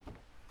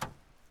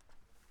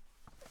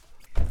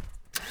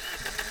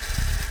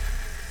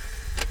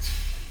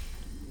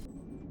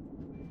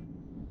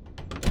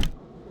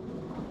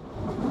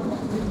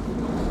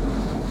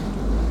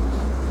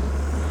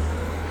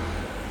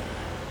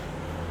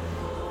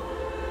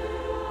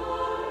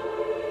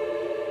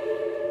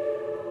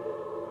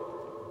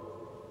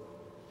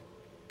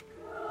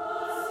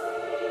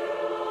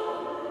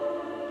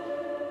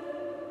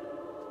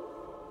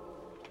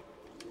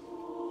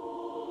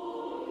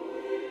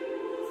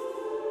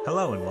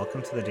Hello and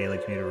welcome to the Daily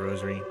Commuter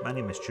Rosary. My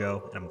name is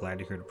Joe, and I'm glad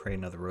you're here to pray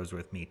another rosary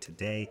with me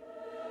today.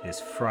 It is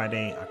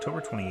Friday,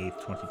 October 28th,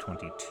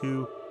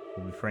 2022.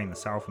 We'll be praying the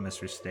Sorrowful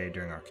Mysteries today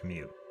during our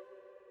commute.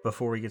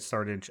 Before we get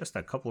started, just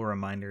a couple of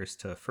reminders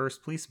to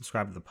first, please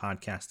subscribe to the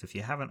podcast if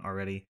you haven't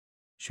already.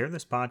 Share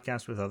this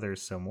podcast with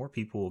others so more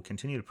people will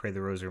continue to pray the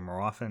rosary more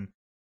often.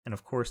 And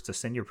of course, to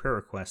send your prayer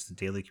requests to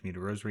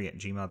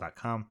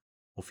dailycommuterrosary@gmail.com.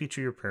 We'll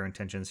feature your prayer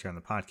intentions here on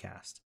the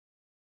podcast.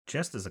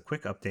 Just as a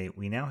quick update,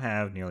 we now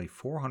have nearly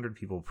 400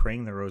 people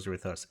praying the rosary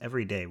with us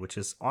every day, which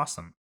is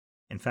awesome.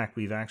 In fact,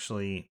 we've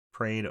actually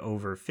prayed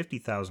over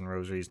 50,000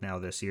 rosaries now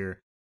this year,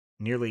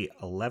 nearly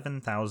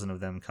 11,000 of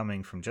them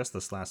coming from just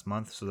this last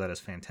month, so that is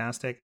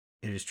fantastic.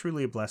 It is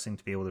truly a blessing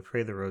to be able to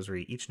pray the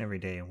rosary each and every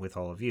day with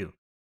all of you.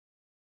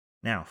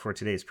 Now, for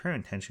today's prayer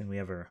intention, we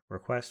have a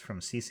request from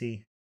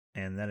Cece,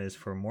 and that is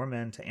for more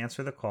men to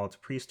answer the call to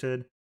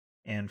priesthood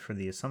and for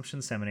the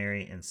Assumption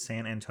Seminary in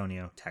San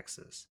Antonio,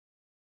 Texas.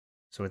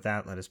 So with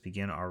that, let us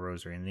begin our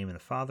rosary. In the name of the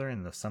Father,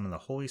 and the Son, and the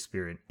Holy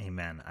Spirit.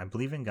 Amen. I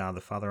believe in God, the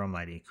Father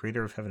Almighty,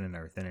 creator of heaven and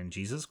earth, and in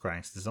Jesus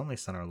Christ, his only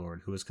Son, our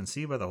Lord, who was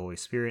conceived by the Holy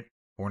Spirit,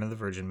 born of the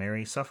Virgin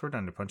Mary, suffered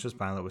under Pontius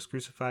Pilate, was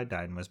crucified,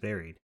 died, and was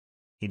buried.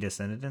 He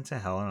descended into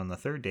hell, and on the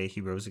third day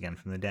he rose again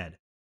from the dead.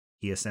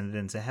 He ascended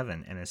into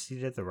heaven, and is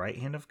seated at the right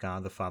hand of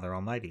God, the Father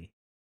Almighty.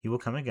 He will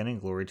come again in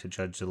glory to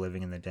judge the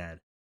living and the dead.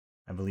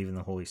 I believe in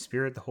the Holy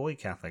Spirit, the Holy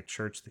Catholic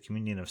Church, the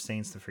communion of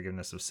saints, the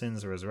forgiveness of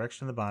sins, the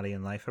resurrection of the body,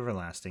 and life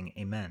everlasting.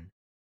 Amen.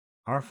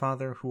 Our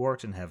Father, who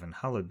art in heaven,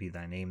 hallowed be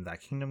thy name. Thy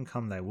kingdom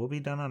come, thy will be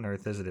done on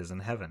earth as it is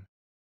in heaven.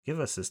 Give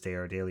us this day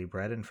our daily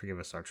bread, and forgive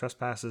us our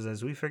trespasses,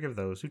 as we forgive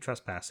those who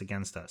trespass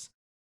against us.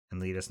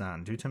 And lead us not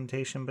into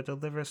temptation, but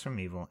deliver us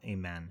from evil.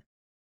 Amen.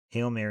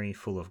 Hail Mary,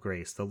 full of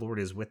grace, the Lord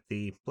is with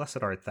thee.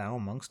 Blessed art thou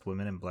amongst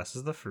women, and blessed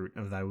is the fruit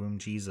of thy womb,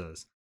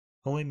 Jesus.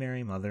 Holy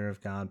Mary, Mother of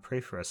God,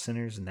 pray for us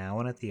sinners, now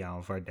and at the hour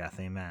of our death.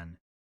 Amen.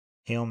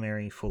 Hail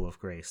Mary, full of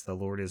grace, the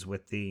Lord is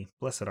with thee.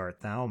 Blessed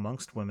art thou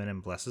amongst women,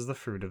 and blessed is the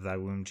fruit of thy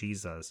womb,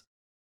 Jesus.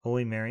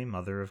 Holy Mary,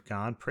 Mother of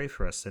God, pray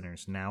for us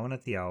sinners, now and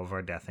at the hour of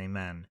our death.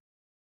 Amen.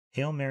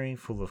 Hail Mary,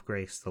 full of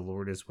grace, the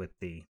Lord is with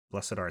thee.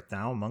 Blessed art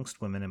thou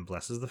amongst women, and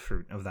blessed is the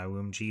fruit of thy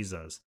womb,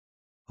 Jesus.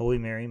 Holy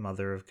Mary,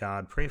 Mother of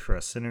God, pray for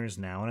us sinners,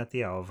 now and at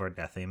the hour of our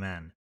death.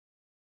 Amen.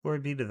 Glory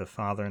be to the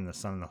Father, and the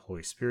Son, and the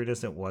Holy Spirit,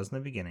 as it was in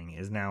the beginning,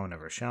 is now, and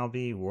ever shall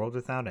be, world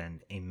without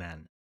end.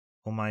 Amen.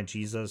 O my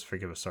Jesus,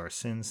 forgive us our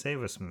sins,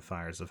 save us from the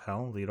fires of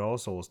hell, lead all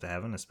souls to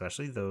heaven,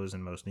 especially those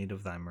in most need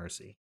of thy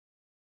mercy.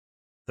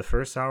 The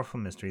first sorrowful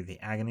mystery,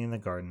 the agony in the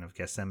Garden of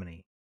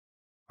Gethsemane.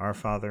 Our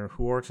Father,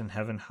 who art in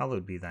heaven,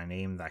 hallowed be thy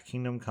name. Thy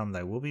kingdom come,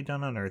 thy will be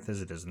done on earth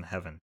as it is in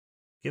heaven.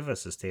 Give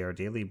us this day our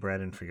daily bread,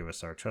 and forgive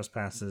us our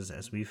trespasses,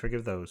 as we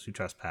forgive those who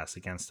trespass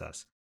against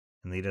us.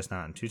 And lead us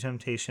not into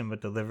temptation,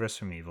 but deliver us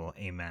from evil.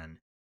 Amen.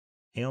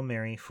 Hail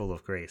Mary, full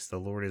of grace, the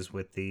Lord is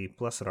with thee.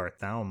 Blessed art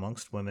thou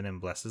amongst women,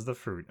 and blessed is the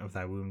fruit of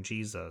thy womb,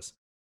 Jesus.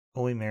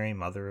 Holy Mary,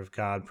 Mother of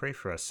God, pray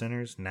for us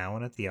sinners, now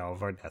and at the hour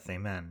of our death.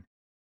 Amen.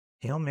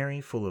 Hail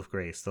Mary, full of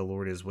grace, the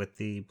Lord is with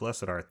thee.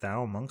 Blessed art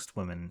thou amongst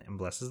women, and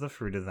blessed is the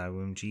fruit of thy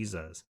womb,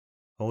 Jesus.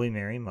 Holy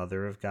Mary,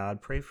 Mother of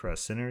God, pray for us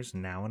sinners,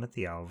 now and at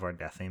the hour of our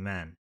death.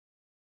 Amen.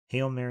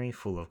 Hail Mary,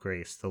 full of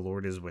grace, the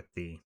Lord is with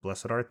thee.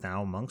 Blessed art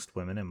thou amongst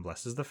women, and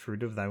blessed is the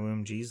fruit of thy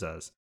womb,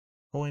 Jesus.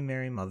 Holy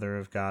Mary, Mother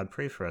of God,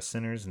 pray for us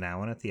sinners,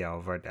 now and at the hour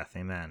of our death.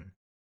 Amen.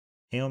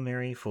 Hail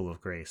Mary, full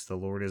of grace, the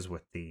Lord is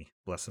with thee.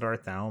 Blessed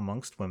art thou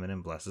amongst women,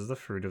 and blessed is the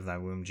fruit of thy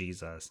womb,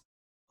 Jesus.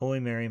 Holy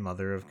Mary,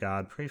 Mother of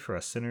God, pray for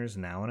us sinners,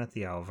 now and at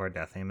the hour of our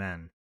death.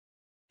 Amen.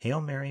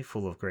 Hail Mary,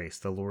 full of grace,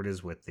 the Lord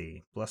is with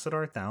thee. Blessed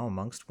art thou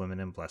amongst women,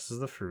 and blessed is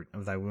the fruit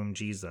of thy womb,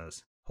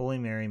 Jesus. Holy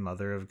Mary,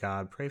 Mother of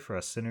God, pray for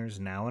us sinners,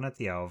 now and at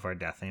the hour of our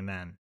death.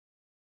 Amen.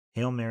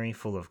 Hail Mary,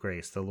 full of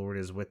grace, the Lord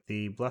is with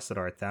thee. Blessed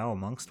art thou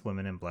amongst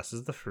women, and blessed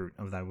is the fruit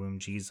of thy womb,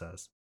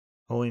 Jesus.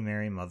 Holy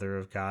Mary, Mother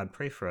of God,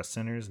 pray for us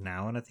sinners,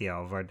 now and at the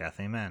hour of our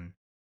death. Amen.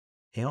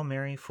 Hail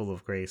Mary, full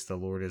of grace, the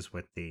Lord is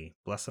with thee.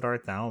 Blessed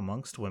art thou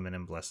amongst women,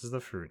 and blessed is the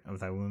fruit of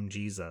thy womb,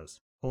 Jesus.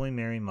 Holy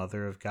Mary,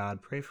 Mother of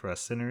God, pray for us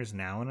sinners,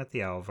 now and at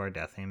the hour of our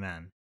death.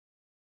 Amen.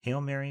 Hail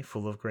Mary,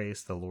 full of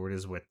grace, the Lord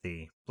is with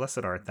thee.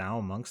 Blessed art thou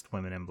amongst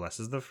women, and blessed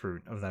is the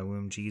fruit of thy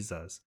womb,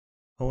 Jesus.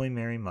 Holy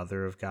Mary,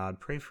 Mother of God,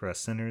 pray for us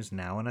sinners,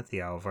 now and at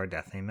the hour of our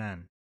death.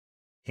 Amen.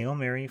 Hail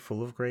Mary,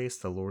 full of grace,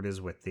 the Lord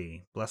is with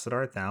thee. Blessed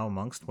art thou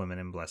amongst women,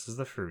 and blessed is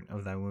the fruit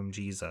of thy womb,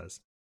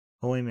 Jesus.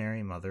 Holy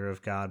Mary, Mother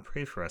of God,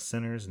 pray for us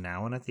sinners,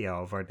 now and at the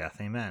hour of our death.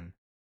 Amen.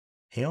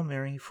 Hail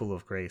Mary, full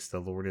of grace, the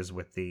Lord is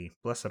with thee.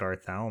 Blessed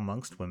art thou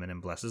amongst women,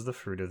 and blessed is the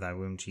fruit of thy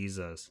womb,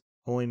 Jesus.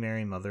 Holy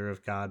Mary, Mother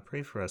of God,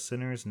 pray for us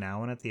sinners,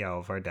 now and at the hour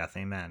of our death.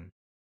 Amen.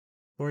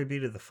 Glory be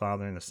to the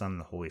Father, and the Son, and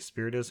the Holy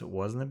Spirit, as it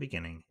was in the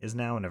beginning, is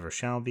now, and ever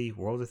shall be,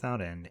 world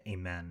without end.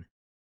 Amen.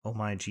 O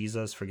my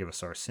Jesus, forgive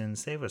us our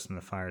sins, save us from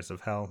the fires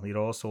of hell, lead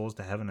all souls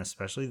to heaven,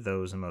 especially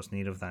those in most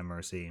need of thy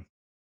mercy.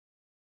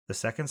 The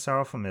second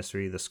sorrowful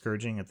mystery, the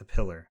scourging at the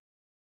pillar.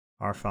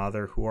 Our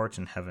Father, who art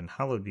in heaven,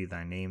 hallowed be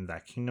thy name. Thy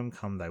kingdom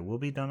come, thy will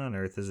be done on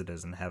earth as it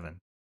is in heaven.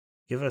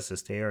 Give us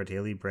this day our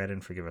daily bread,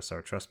 and forgive us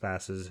our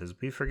trespasses, as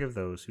we forgive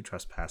those who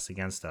trespass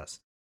against us.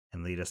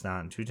 And lead us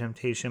not into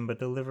temptation, but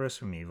deliver us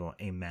from evil.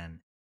 Amen.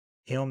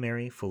 Hail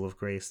Mary, full of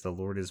grace, the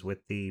Lord is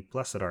with thee.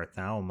 Blessed art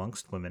thou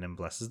amongst women, and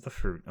blessed is the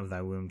fruit of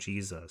thy womb,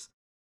 Jesus.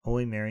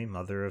 Holy Mary,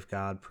 Mother of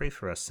God, pray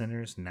for us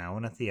sinners, now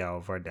and at the hour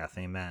of our death.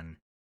 Amen.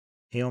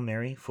 Hail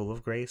Mary, full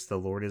of grace, the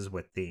Lord is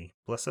with thee.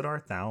 Blessed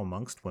art thou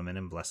amongst women,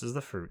 and blessed is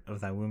the fruit of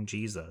thy womb,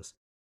 Jesus.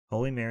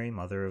 Holy Mary,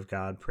 Mother of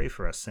God, pray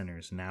for us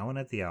sinners, now and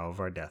at the hour of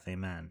our death.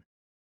 Amen.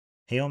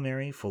 Hail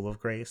Mary, full of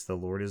grace, the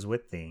Lord is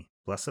with thee.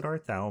 Blessed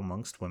art thou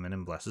amongst women,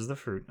 and blessed is the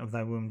fruit of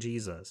thy womb,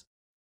 Jesus.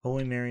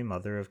 Holy Mary,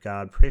 Mother of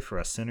God, pray for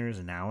us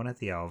sinners, now and at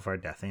the hour of our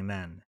death.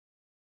 Amen.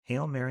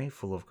 Hail Mary,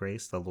 full of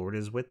grace, the Lord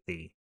is with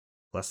thee.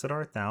 Blessed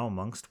art thou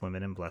amongst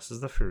women, and blessed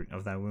is the fruit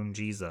of thy womb,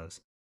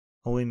 Jesus.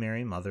 Holy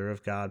Mary, Mother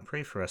of God,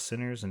 pray for us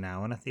sinners,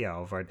 now and at the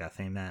hour of our death.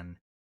 Amen.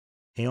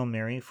 Hail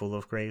Mary, full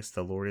of grace,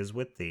 the Lord is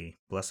with thee.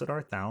 Blessed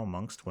art thou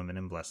amongst women,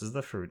 and blessed is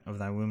the fruit of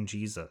thy womb,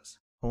 Jesus.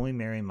 Holy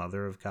Mary,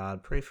 Mother of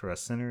God, pray for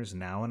us sinners,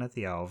 now and at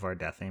the hour of our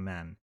death.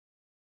 Amen.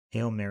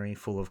 Hail Mary,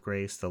 full of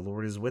grace, the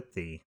Lord is with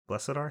thee.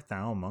 Blessed art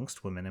thou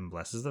amongst women, and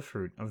blessed is the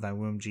fruit of thy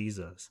womb,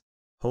 Jesus.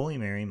 Holy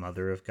Mary,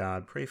 Mother of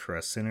God, pray for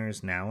us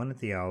sinners, now and at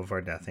the hour of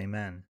our death.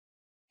 Amen.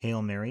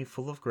 Hail Mary,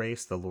 full of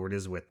grace, the Lord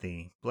is with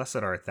thee. Blessed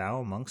art thou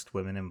amongst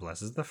women, and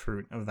blessed is the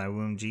fruit of thy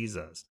womb,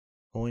 Jesus.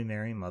 Holy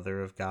Mary,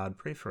 Mother of God,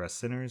 pray for us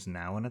sinners,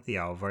 now and at the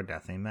hour of our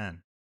death.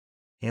 Amen.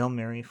 Hail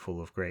Mary, full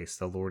of grace,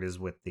 the Lord is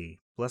with thee.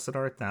 Blessed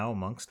art thou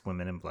amongst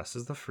women, and blessed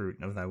is the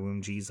fruit of thy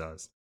womb,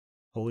 Jesus.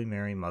 Holy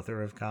Mary,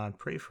 Mother of God,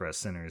 pray for us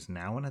sinners,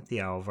 now and at the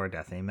hour of our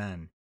death.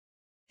 Amen.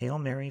 Hail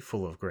Mary,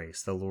 full of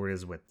grace, the Lord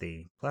is with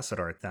thee. Blessed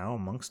art thou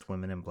amongst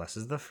women, and blessed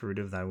is the fruit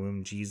of thy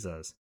womb,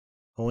 Jesus.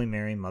 Holy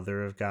Mary,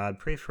 Mother of God,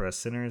 pray for us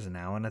sinners,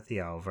 now and at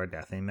the hour of our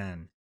death.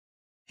 Amen.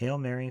 Hail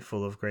Mary,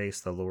 full of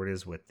grace, the Lord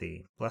is with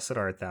thee. Blessed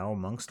art thou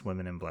amongst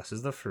women, and blessed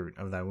is the fruit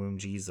of thy womb,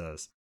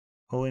 Jesus.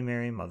 Holy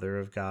Mary, Mother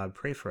of God,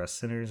 pray for us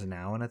sinners,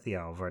 now and at the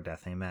hour of our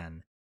death.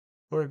 Amen.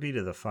 Glory be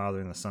to the Father,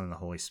 and the Son, and the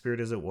Holy Spirit,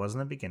 as it was in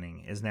the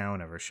beginning, is now,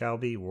 and ever shall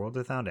be, world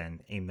without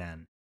end.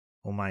 Amen.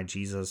 O my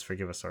Jesus,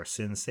 forgive us our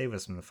sins, save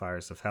us from the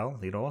fires of hell,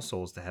 lead all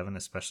souls to heaven,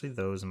 especially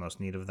those in most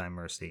need of thy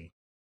mercy.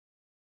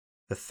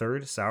 The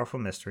third sorrowful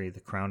mystery, the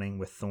crowning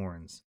with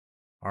thorns.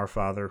 Our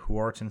Father, who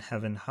art in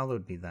heaven,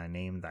 hallowed be thy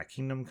name. Thy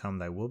kingdom come,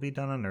 thy will be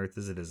done on earth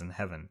as it is in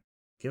heaven.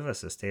 Give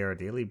us this day our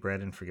daily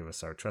bread, and forgive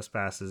us our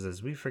trespasses,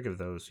 as we forgive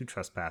those who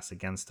trespass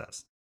against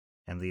us.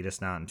 And lead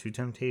us not into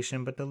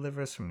temptation, but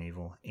deliver us from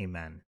evil.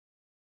 Amen.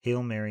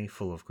 Hail Mary,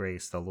 full of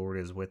grace, the Lord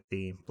is with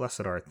thee.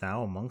 Blessed art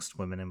thou amongst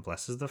women, and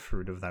blessed is the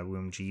fruit of thy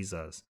womb,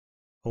 Jesus.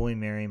 Holy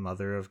Mary,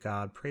 Mother of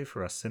God, pray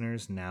for us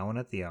sinners, now and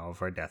at the hour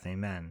of our death.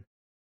 Amen.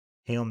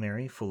 Hail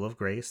Mary, full of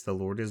grace, the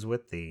Lord is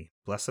with thee.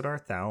 Blessed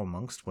art thou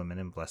amongst women,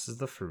 and blessed is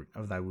the fruit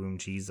of thy womb,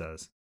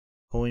 Jesus.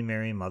 Holy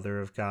Mary,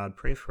 Mother of God,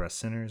 pray for us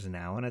sinners,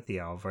 now and at the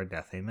hour of our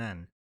death.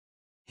 Amen.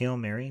 Hail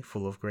Mary,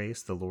 full of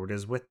grace, the Lord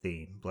is with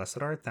thee.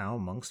 Blessed art thou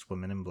amongst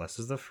women, and blessed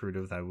is the fruit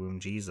of thy womb,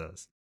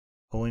 Jesus.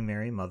 Holy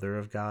Mary, Mother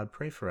of God,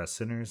 pray for us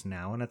sinners,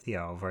 now and at the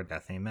hour of our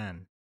death.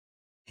 Amen.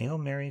 Hail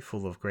Mary,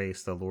 full of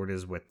grace, the Lord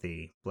is with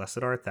thee.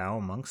 Blessed art thou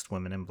amongst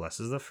women, and blessed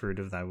is the fruit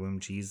of thy womb,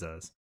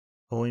 Jesus.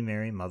 Holy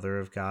Mary, Mother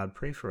of God,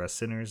 pray for us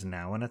sinners,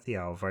 now and at the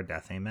hour of our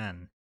death.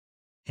 Amen.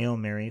 Hail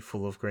Mary,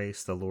 full of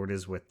grace, the Lord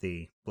is with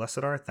thee.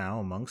 Blessed art thou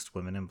amongst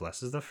women, and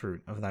blessed is the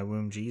fruit of thy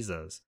womb,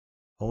 Jesus.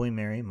 Holy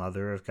Mary,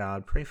 Mother of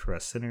God, pray for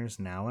us sinners,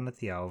 now and at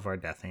the hour of our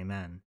death.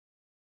 Amen.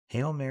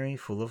 Hail Mary,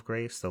 full of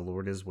grace, the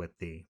Lord is with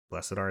thee.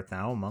 Blessed art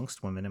thou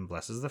amongst women, and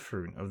blessed is the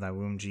fruit of thy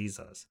womb,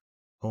 Jesus.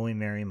 Holy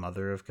Mary,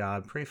 Mother of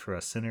God, pray for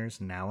us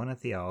sinners, now and at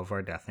the hour of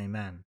our death.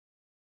 Amen.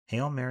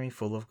 Hail Mary,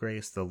 full of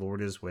grace, the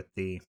Lord is with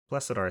thee.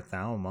 Blessed art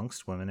thou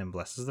amongst women, and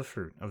blessed is the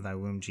fruit of thy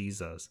womb,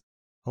 Jesus.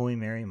 Holy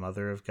Mary,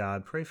 Mother of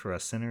God, pray for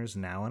us sinners,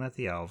 now and at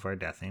the hour of our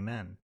death.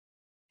 Amen.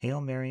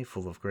 Hail Mary,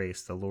 full of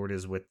grace, the Lord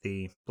is with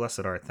thee.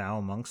 Blessed art thou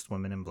amongst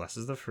women, and blessed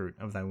is the fruit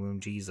of thy womb,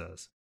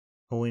 Jesus.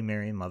 Holy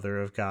Mary,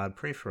 Mother of God,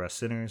 pray for us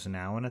sinners,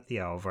 now and at the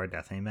hour of our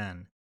death.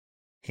 Amen.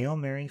 Hail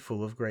Mary,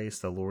 full of grace,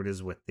 the Lord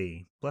is with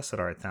thee. Blessed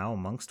art thou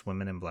amongst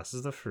women, and blessed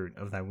is the fruit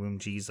of thy womb,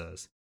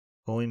 Jesus.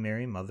 Holy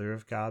Mary, Mother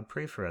of God,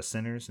 pray for us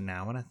sinners,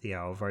 now and at the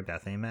hour of our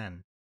death.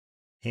 Amen.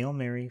 Hail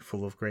Mary,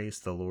 full of grace,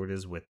 the Lord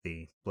is with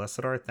thee.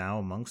 Blessed art thou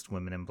amongst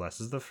women, and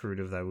blessed is the fruit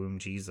of thy womb,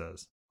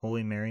 Jesus.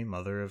 Holy Mary,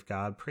 Mother of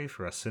God, pray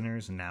for us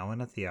sinners, now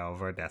and at the hour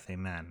of our death.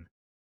 Amen.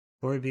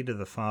 Glory be to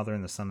the Father,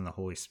 and the Son, and the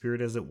Holy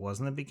Spirit, as it was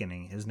in the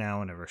beginning, is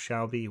now, and ever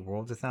shall be,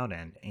 world without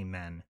end.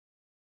 Amen.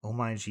 O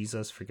my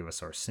Jesus, forgive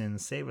us our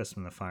sins, save us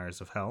from the fires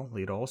of hell,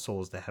 lead all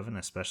souls to heaven,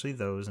 especially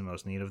those in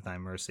most need of thy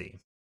mercy.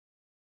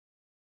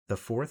 The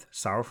fourth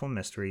sorrowful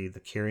mystery, the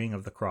carrying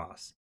of the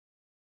cross.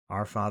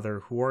 Our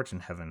Father, who art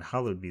in heaven,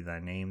 hallowed be thy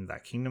name. Thy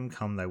kingdom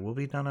come, thy will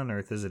be done on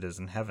earth as it is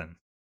in heaven.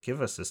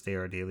 Give us this day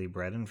our daily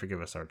bread, and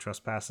forgive us our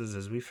trespasses,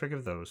 as we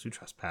forgive those who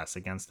trespass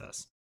against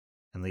us.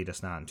 And lead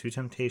us not into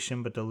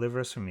temptation, but deliver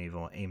us from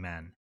evil.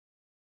 Amen.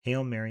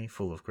 Hail Mary,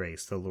 full of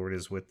grace, the Lord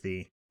is with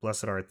thee.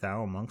 Blessed art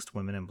thou amongst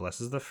women, and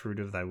blessed is the fruit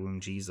of thy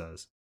womb,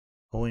 Jesus.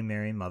 Holy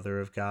Mary, Mother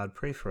of God,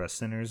 pray for us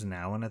sinners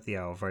now and at the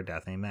hour of our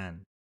death.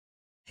 Amen.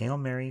 Hail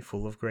Mary,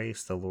 full of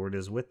grace, the Lord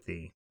is with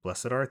thee.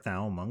 Blessed art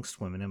thou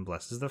amongst women, and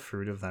blessed is the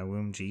fruit of thy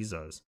womb,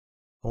 Jesus.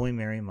 Holy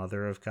Mary,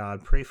 Mother of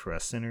God, pray for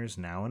us sinners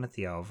now and at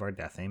the hour of our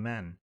death.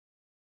 Amen.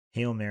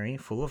 Hail Mary,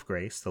 full of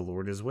grace, the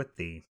Lord is with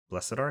thee.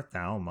 Blessed art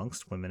thou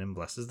amongst women, and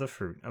blessed is the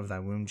fruit of thy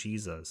womb,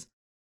 Jesus.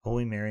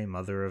 Holy Mary,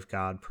 Mother of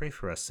God, pray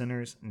for us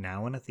sinners,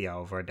 now and at the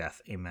hour of our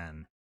death.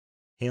 Amen.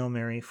 Hail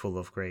Mary, full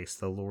of grace,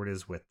 the Lord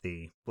is with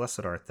thee.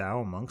 Blessed art thou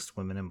amongst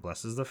women, and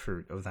blessed is the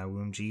fruit of thy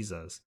womb,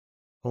 Jesus.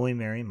 Holy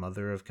Mary,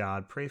 Mother of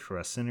God, pray for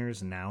us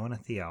sinners, now and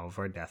at the hour of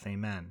our death.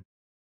 Amen.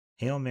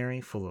 Hail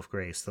Mary, full of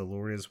grace, the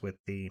Lord is with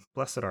thee.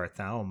 Blessed art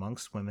thou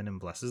amongst women, and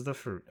blessed is the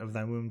fruit of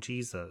thy womb,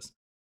 Jesus.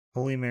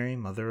 Holy Mary,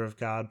 Mother of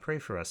God, pray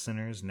for us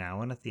sinners,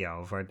 now and at the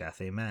hour of our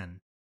death. Amen.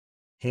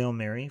 Hail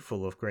Mary,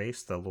 full of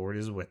grace, the Lord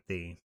is with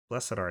thee.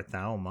 Blessed art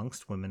thou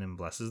amongst women, and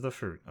blessed is the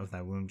fruit of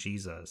thy womb,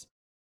 Jesus.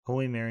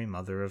 Holy Mary,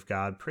 Mother of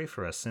God, pray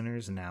for us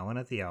sinners, now and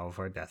at the hour of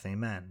our death.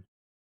 Amen.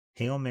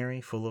 Hail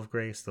Mary, full of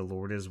grace, the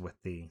Lord is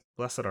with thee.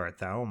 Blessed art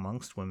thou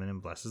amongst women,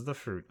 and blessed is the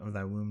fruit of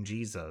thy womb,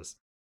 Jesus.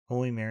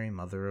 Holy Mary,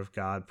 Mother of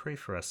God, pray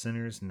for us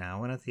sinners,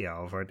 now and at the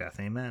hour of our death.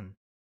 Amen.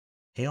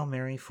 Hail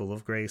Mary, full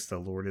of grace, the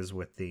Lord is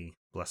with thee.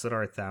 Blessed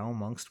art thou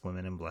amongst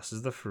women, and blessed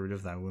is the fruit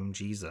of thy womb,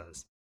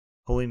 Jesus.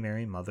 Holy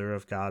Mary, Mother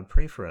of God,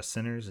 pray for us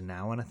sinners,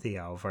 now and at the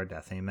hour of our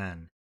death.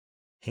 Amen.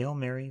 Hail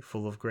Mary,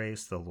 full of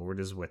grace, the Lord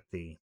is with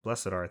thee.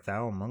 Blessed art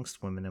thou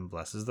amongst women, and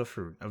blessed is the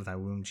fruit of thy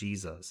womb,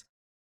 Jesus.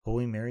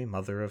 Holy Mary,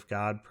 Mother of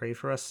God, pray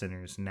for us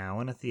sinners, now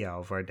and at the hour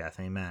of our death.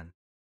 Amen.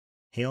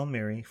 Hail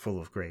Mary, full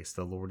of grace,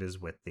 the Lord is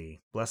with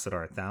thee. Blessed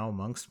art thou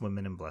amongst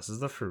women, and blessed is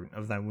the fruit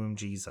of thy womb,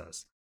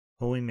 Jesus.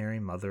 Holy Mary,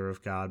 Mother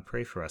of God,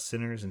 pray for us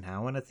sinners,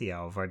 now and at the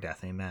hour of our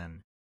death.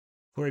 Amen.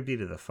 Glory be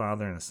to the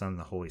Father, and the Son, and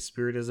the Holy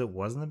Spirit, as it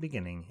was in the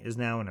beginning, is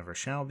now, and ever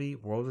shall be,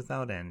 world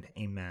without end.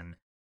 Amen.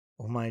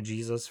 O my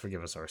Jesus,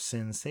 forgive us our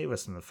sins, save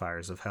us from the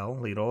fires of hell,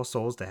 lead all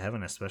souls to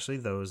heaven, especially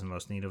those in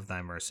most need of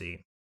thy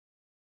mercy.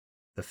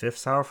 The fifth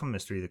sorrowful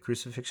mystery, the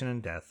crucifixion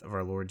and death of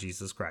our Lord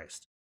Jesus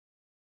Christ.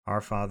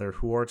 Our Father,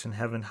 who art in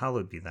heaven,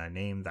 hallowed be thy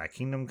name. Thy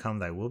kingdom come,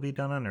 thy will be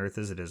done on earth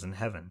as it is in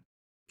heaven.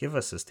 Give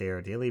us this day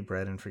our daily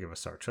bread, and forgive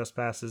us our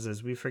trespasses,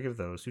 as we forgive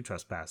those who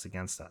trespass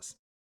against us.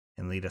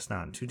 And lead us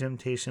not into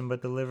temptation,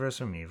 but deliver us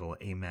from evil.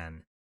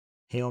 Amen.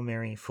 Hail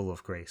Mary, full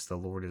of grace, the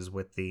Lord is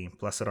with thee.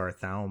 Blessed art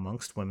thou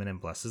amongst women,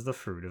 and blessed is the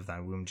fruit of thy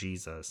womb,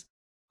 Jesus.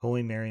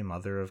 Holy Mary,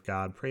 Mother of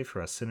God, pray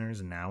for us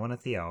sinners, now and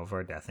at the hour of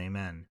our death.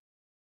 Amen.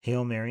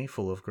 Hail Mary,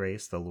 full of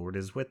grace, the Lord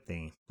is with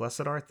thee.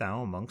 Blessed art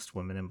thou amongst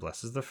women, and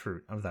blessed is the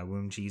fruit of thy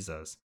womb,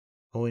 Jesus.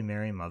 Holy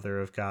Mary,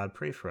 Mother of God,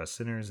 pray for us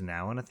sinners,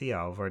 now and at the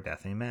hour of our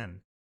death.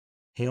 Amen.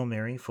 Hail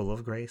Mary, full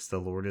of grace, the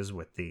Lord is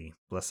with thee.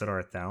 Blessed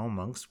art thou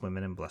amongst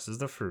women, and blessed is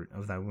the fruit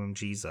of thy womb,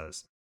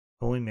 Jesus.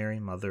 Holy Mary,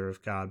 Mother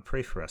of God,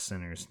 pray for us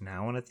sinners,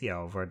 now and at the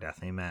hour of our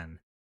death. Amen.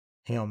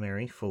 Hail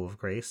Mary, full of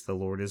grace, the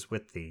Lord is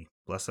with thee.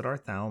 Blessed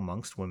art thou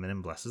amongst women,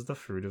 and blessed is the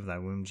fruit of thy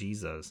womb,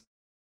 Jesus.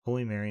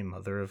 Holy Mary,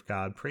 Mother of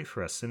God, pray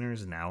for us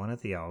sinners, now and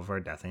at the hour of our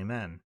death.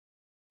 Amen.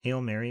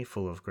 Hail Mary,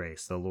 full of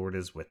grace, the Lord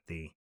is with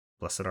thee.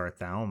 Blessed art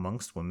thou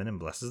amongst women, and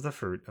blessed is the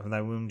fruit of thy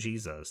womb,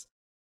 Jesus.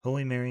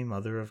 Holy Mary,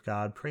 Mother of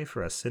God, pray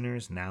for us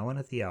sinners, now and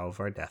at the hour of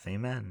our death.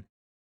 Amen.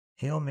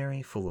 Hail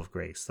Mary, full of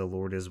grace, the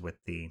Lord is with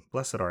thee.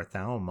 Blessed art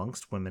thou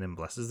amongst women, and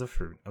blessed is the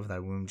fruit of thy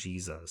womb,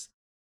 Jesus.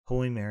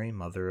 Holy Mary,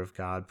 Mother of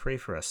God, pray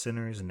for us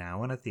sinners,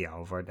 now and at the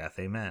hour of our death.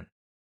 Amen.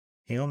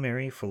 Hail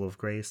Mary, full of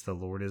grace, the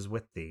Lord is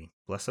with thee.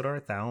 Blessed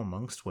art thou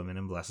amongst women,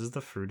 and blessed is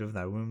the fruit of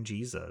thy womb,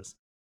 Jesus.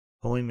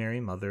 Holy Mary,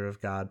 Mother of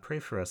God, pray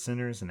for us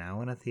sinners,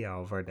 now and at the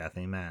hour of our death.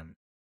 Amen.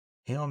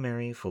 Hail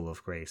Mary, full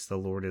of grace, the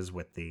Lord is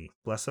with thee.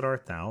 Blessed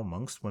art thou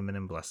amongst women,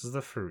 and blessed is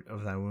the fruit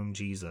of thy womb,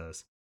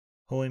 Jesus.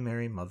 Holy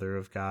Mary, Mother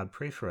of God,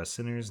 pray for us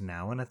sinners,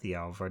 now and at the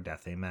hour of our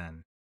death.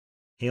 Amen.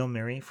 Hail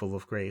Mary, full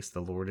of grace, the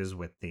Lord is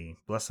with thee.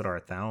 Blessed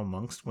art thou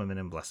amongst women,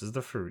 and blessed is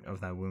the fruit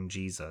of thy womb,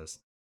 Jesus.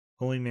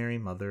 Holy Mary,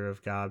 Mother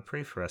of God,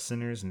 pray for us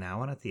sinners,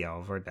 now and at the hour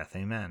of our death.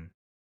 Amen.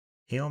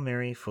 Hail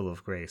Mary, full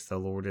of grace, the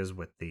Lord is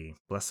with thee.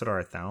 Blessed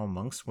art thou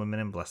amongst women,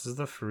 and blessed is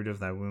the fruit of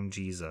thy womb,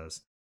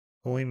 Jesus.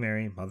 Holy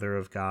Mary, Mother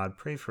of God,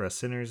 pray for us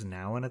sinners,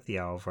 now and at the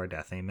hour of our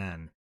death.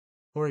 Amen.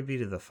 Glory be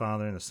to the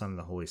Father, and the Son, and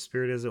the Holy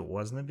Spirit, as it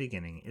was in the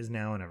beginning, is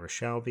now, and ever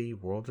shall be,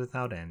 world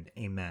without end.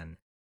 Amen.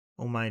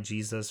 O my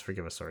Jesus,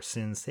 forgive us our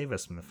sins, save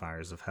us from the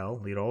fires of hell,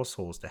 lead all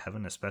souls to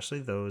heaven, especially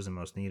those in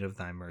most need of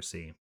thy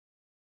mercy.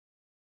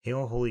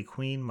 Hail, Holy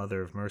Queen,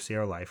 Mother of mercy,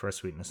 our life, our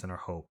sweetness, and our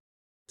hope.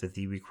 To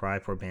thee we cry,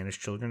 poor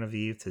banished children of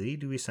Eve. To thee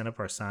do we send up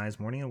our sighs,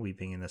 mourning and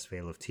weeping in this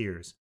vale of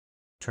tears.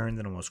 Turn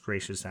then, O most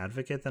gracious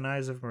Advocate, thine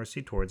eyes of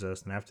mercy towards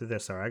us, and after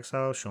this our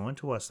exile, show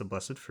unto us the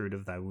blessed fruit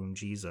of thy womb,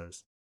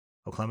 Jesus.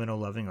 O clement, O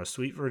loving, O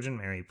sweet Virgin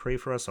Mary, pray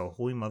for us, O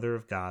Holy Mother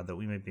of God, that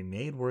we may be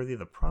made worthy of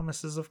the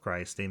promises of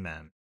Christ.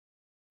 Amen.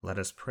 Let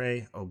us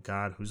pray, O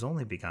God, whose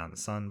only begotten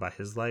Son, by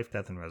his life,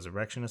 death, and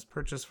resurrection, has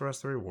purchased for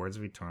us the rewards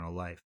of eternal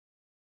life.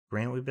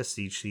 Grant, we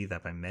beseech thee,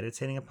 that by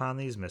meditating upon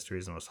these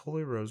mysteries in the most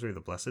holy rosary of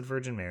the Blessed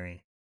Virgin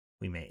Mary,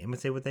 we may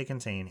imitate what they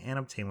contain and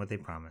obtain what they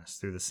promise.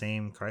 Through the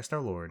same Christ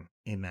our Lord.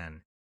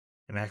 Amen.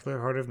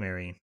 Immaculate Heart of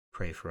Mary,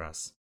 pray for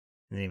us.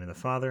 In the name of the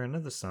Father, and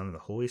of the Son, and of the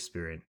Holy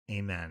Spirit.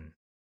 Amen.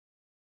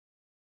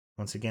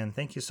 Once again,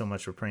 thank you so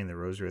much for praying the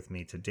Rosary with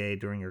me today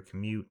during your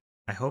commute.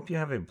 I hope you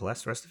have a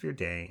blessed rest of your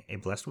day, a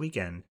blessed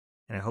weekend,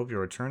 and I hope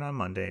you'll return on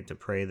Monday to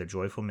pray the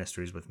joyful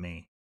mysteries with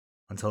me.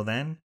 Until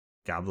then,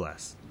 God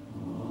bless.